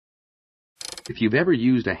If you've ever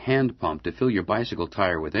used a hand pump to fill your bicycle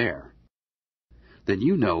tire with air, then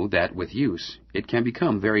you know that with use, it can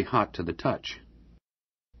become very hot to the touch.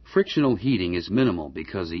 Frictional heating is minimal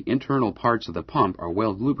because the internal parts of the pump are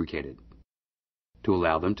well lubricated to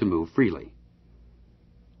allow them to move freely.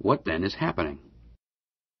 What then is happening?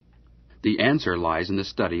 The answer lies in the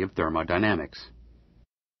study of thermodynamics.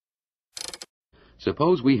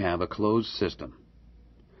 Suppose we have a closed system.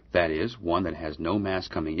 That is, one that has no mass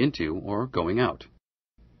coming into or going out.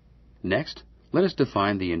 Next, let us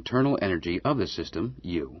define the internal energy of the system,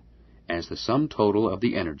 U, as the sum total of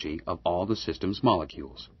the energy of all the system's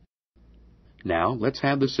molecules. Now, let's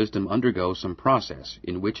have the system undergo some process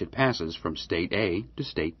in which it passes from state A to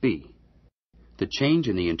state B. The change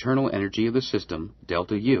in the internal energy of the system,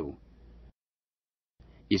 delta U,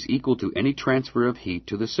 is equal to any transfer of heat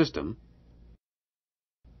to the system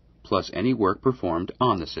plus any work performed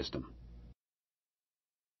on the system.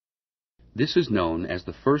 This is known as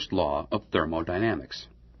the first law of thermodynamics.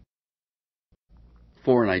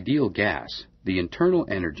 For an ideal gas, the internal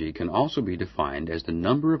energy can also be defined as the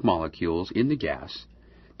number of molecules in the gas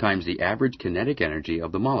times the average kinetic energy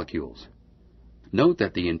of the molecules. Note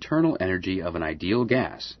that the internal energy of an ideal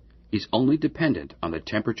gas is only dependent on the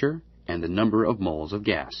temperature and the number of moles of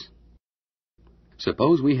gas.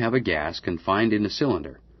 Suppose we have a gas confined in a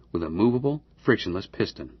cylinder with a movable, frictionless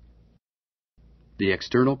piston. The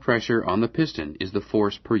external pressure on the piston is the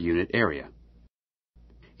force per unit area.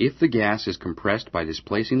 If the gas is compressed by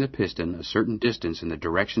displacing the piston a certain distance in the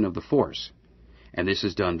direction of the force, and this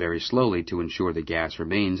is done very slowly to ensure the gas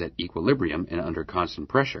remains at equilibrium and under constant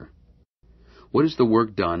pressure, what is the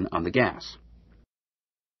work done on the gas?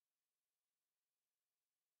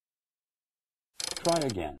 Try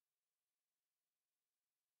again.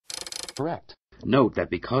 Correct. Note that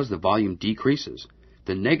because the volume decreases,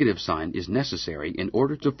 the negative sign is necessary in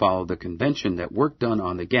order to follow the convention that work done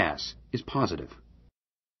on the gas is positive.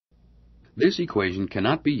 This equation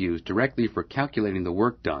cannot be used directly for calculating the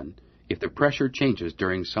work done if the pressure changes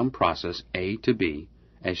during some process A to B,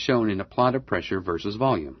 as shown in a plot of pressure versus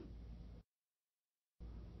volume.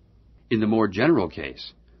 In the more general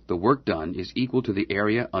case, the work done is equal to the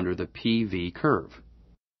area under the PV curve.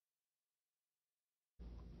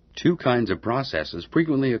 Two kinds of processes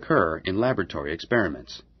frequently occur in laboratory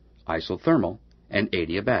experiments, isothermal and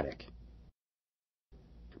adiabatic.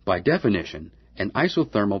 By definition, an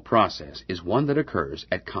isothermal process is one that occurs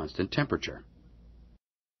at constant temperature.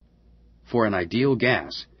 For an ideal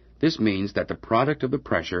gas, this means that the product of the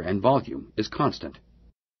pressure and volume is constant.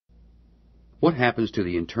 What happens to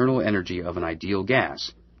the internal energy of an ideal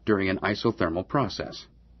gas during an isothermal process?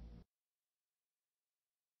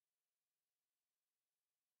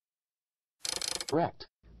 Correct.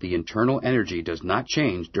 The internal energy does not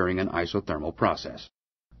change during an isothermal process.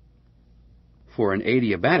 For an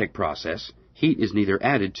adiabatic process, heat is neither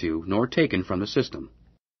added to nor taken from the system.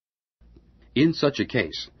 In such a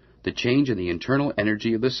case, the change in the internal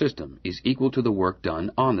energy of the system is equal to the work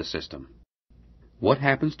done on the system. What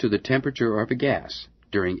happens to the temperature of a gas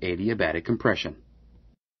during adiabatic compression?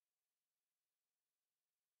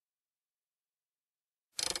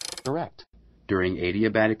 Correct. During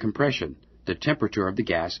adiabatic compression, the temperature of the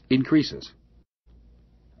gas increases.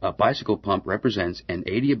 A bicycle pump represents an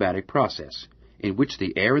adiabatic process in which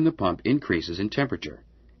the air in the pump increases in temperature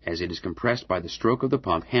as it is compressed by the stroke of the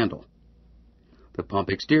pump handle. The pump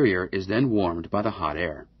exterior is then warmed by the hot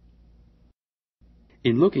air.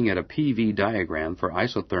 In looking at a PV diagram for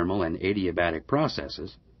isothermal and adiabatic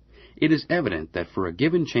processes, it is evident that for a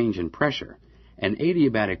given change in pressure, an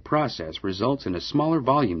adiabatic process results in a smaller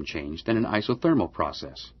volume change than an isothermal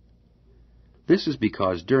process. This is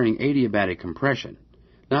because during adiabatic compression,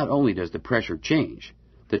 not only does the pressure change,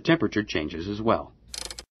 the temperature changes as well.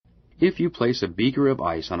 If you place a beaker of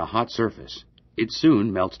ice on a hot surface, it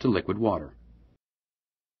soon melts to liquid water.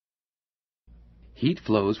 Heat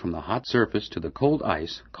flows from the hot surface to the cold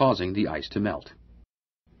ice, causing the ice to melt.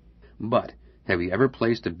 But have you ever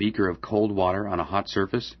placed a beaker of cold water on a hot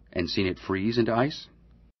surface and seen it freeze into ice?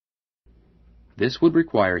 This would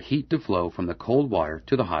require heat to flow from the cold water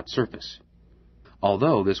to the hot surface.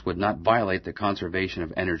 Although this would not violate the conservation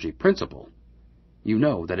of energy principle, you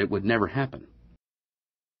know that it would never happen.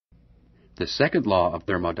 The second law of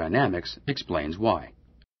thermodynamics explains why.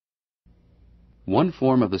 One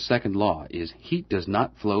form of the second law is heat does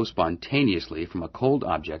not flow spontaneously from a cold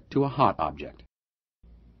object to a hot object.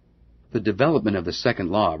 The development of the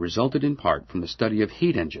second law resulted in part from the study of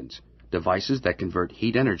heat engines, devices that convert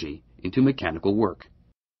heat energy into mechanical work.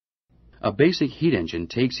 A basic heat engine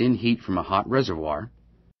takes in heat from a hot reservoir,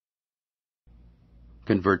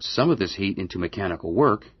 converts some of this heat into mechanical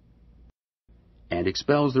work, and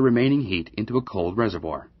expels the remaining heat into a cold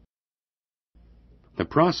reservoir. The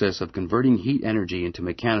process of converting heat energy into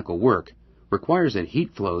mechanical work requires that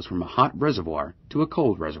heat flows from a hot reservoir to a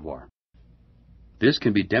cold reservoir. This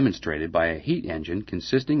can be demonstrated by a heat engine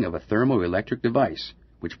consisting of a thermoelectric device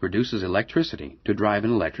which produces electricity to drive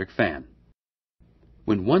an electric fan.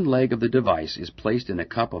 When one leg of the device is placed in a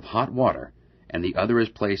cup of hot water and the other is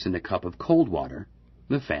placed in a cup of cold water,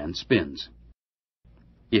 the fan spins.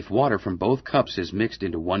 If water from both cups is mixed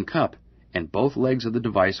into one cup and both legs of the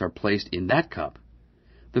device are placed in that cup,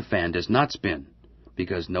 the fan does not spin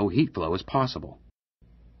because no heat flow is possible.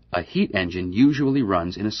 A heat engine usually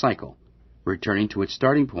runs in a cycle, returning to its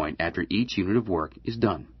starting point after each unit of work is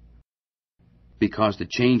done. Because the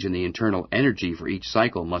change in the internal energy for each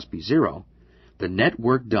cycle must be zero, the net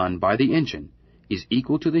work done by the engine is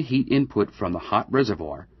equal to the heat input from the hot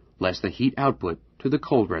reservoir less the heat output to the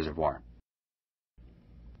cold reservoir.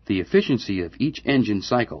 The efficiency of each engine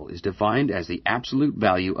cycle is defined as the absolute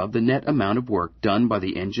value of the net amount of work done by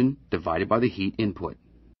the engine divided by the heat input.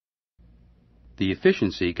 The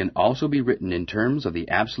efficiency can also be written in terms of the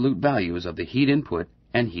absolute values of the heat input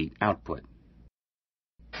and heat output.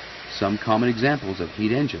 Some common examples of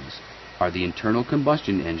heat engines are the internal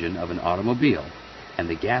combustion engine of an automobile and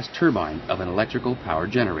the gas turbine of an electrical power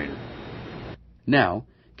generator. Now,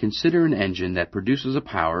 consider an engine that produces a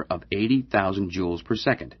power of 80,000 joules per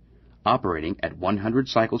second, operating at 100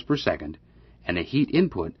 cycles per second, and a heat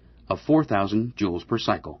input of 4,000 joules per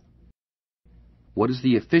cycle. What is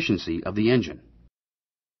the efficiency of the engine?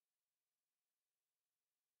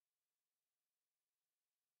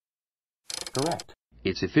 Correct.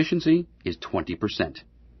 Its efficiency is 20%.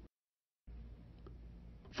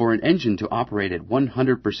 For an engine to operate at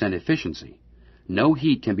 100% efficiency, no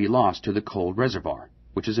heat can be lost to the cold reservoir,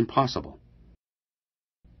 which is impossible.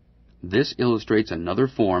 This illustrates another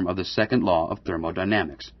form of the second law of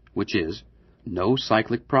thermodynamics, which is, no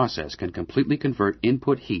cyclic process can completely convert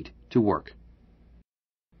input heat to work.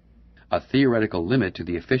 A theoretical limit to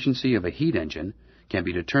the efficiency of a heat engine can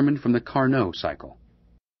be determined from the Carnot cycle.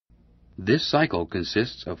 This cycle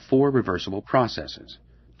consists of 4 reversible processes,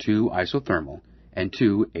 2 isothermal and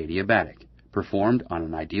 2 adiabatic, performed on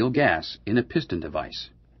an ideal gas in a piston device.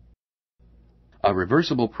 A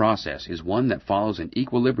reversible process is one that follows an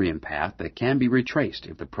equilibrium path that can be retraced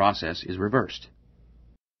if the process is reversed.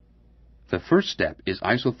 The first step is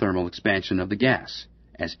isothermal expansion of the gas,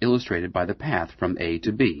 as illustrated by the path from A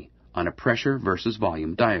to B on a pressure versus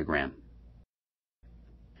volume diagram.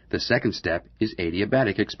 The second step is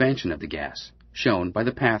adiabatic expansion of the gas, shown by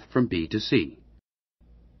the path from B to C.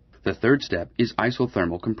 The third step is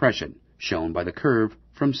isothermal compression, shown by the curve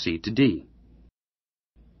from C to D.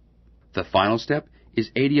 The final step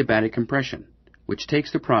is adiabatic compression, which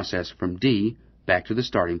takes the process from D back to the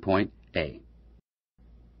starting point A.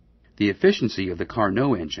 The efficiency of the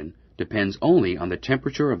Carnot engine depends only on the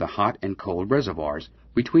temperature of the hot and cold reservoirs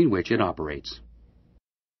between which it operates.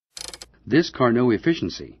 This Carnot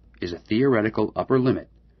efficiency is a theoretical upper limit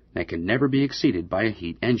that can never be exceeded by a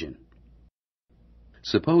heat engine.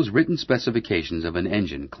 Suppose written specifications of an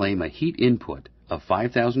engine claim a heat input of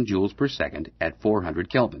 5,000 joules per second at 400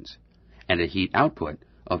 kelvins and a heat output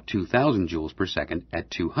of 2,000 joules per second at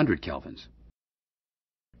 200 kelvins.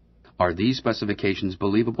 Are these specifications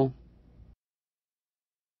believable?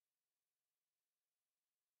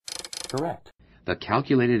 Correct. The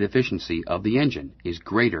calculated efficiency of the engine is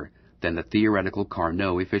greater than the theoretical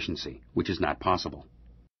Carnot efficiency, which is not possible.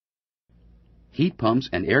 Heat pumps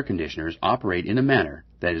and air conditioners operate in a manner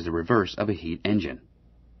that is the reverse of a heat engine.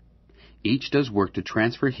 Each does work to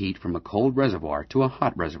transfer heat from a cold reservoir to a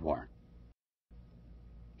hot reservoir.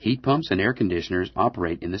 Heat pumps and air conditioners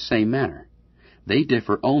operate in the same manner. They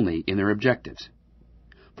differ only in their objectives.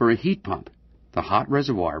 For a heat pump, the hot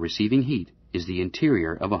reservoir receiving heat is the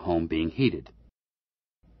interior of a home being heated.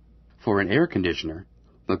 For an air conditioner,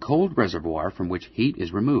 the cold reservoir from which heat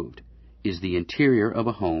is removed is the interior of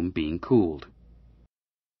a home being cooled.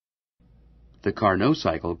 The Carnot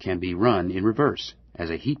cycle can be run in reverse as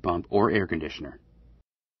a heat pump or air conditioner.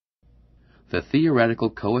 The theoretical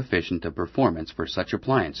coefficient of performance for such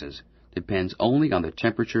appliances depends only on the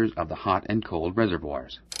temperatures of the hot and cold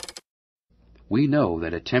reservoirs. We know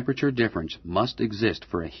that a temperature difference must exist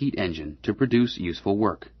for a heat engine to produce useful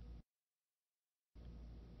work.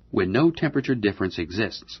 When no temperature difference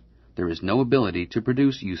exists, there is no ability to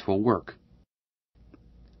produce useful work.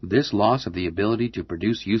 This loss of the ability to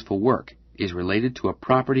produce useful work is related to a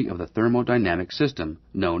property of the thermodynamic system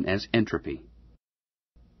known as entropy.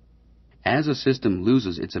 As a system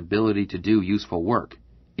loses its ability to do useful work,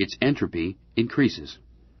 its entropy increases.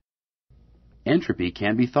 Entropy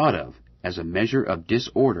can be thought of as a measure of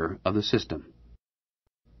disorder of the system.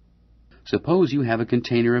 Suppose you have a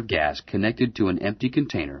container of gas connected to an empty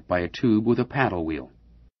container by a tube with a paddle wheel.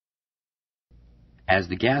 As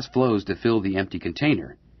the gas flows to fill the empty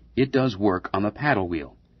container, it does work on the paddle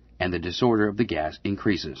wheel, and the disorder of the gas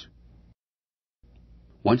increases.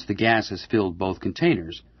 Once the gas has filled both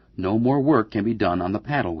containers, no more work can be done on the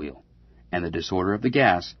paddle wheel, and the disorder of the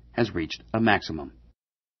gas has reached a maximum.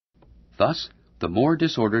 Thus, the more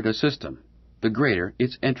disordered a system, the greater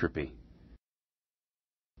its entropy.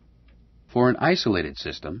 For an isolated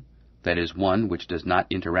system, that is one which does not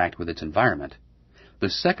interact with its environment, the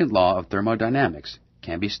second law of thermodynamics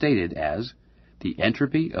can be stated as the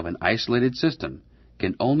entropy of an isolated system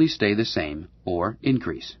can only stay the same or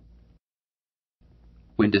increase.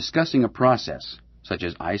 When discussing a process, such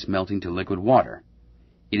as ice melting to liquid water,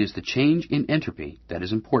 it is the change in entropy that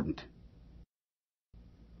is important.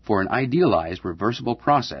 For an idealized reversible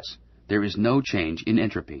process, there is no change in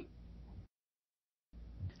entropy.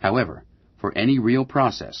 However, for any real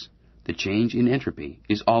process, the change in entropy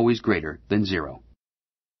is always greater than zero.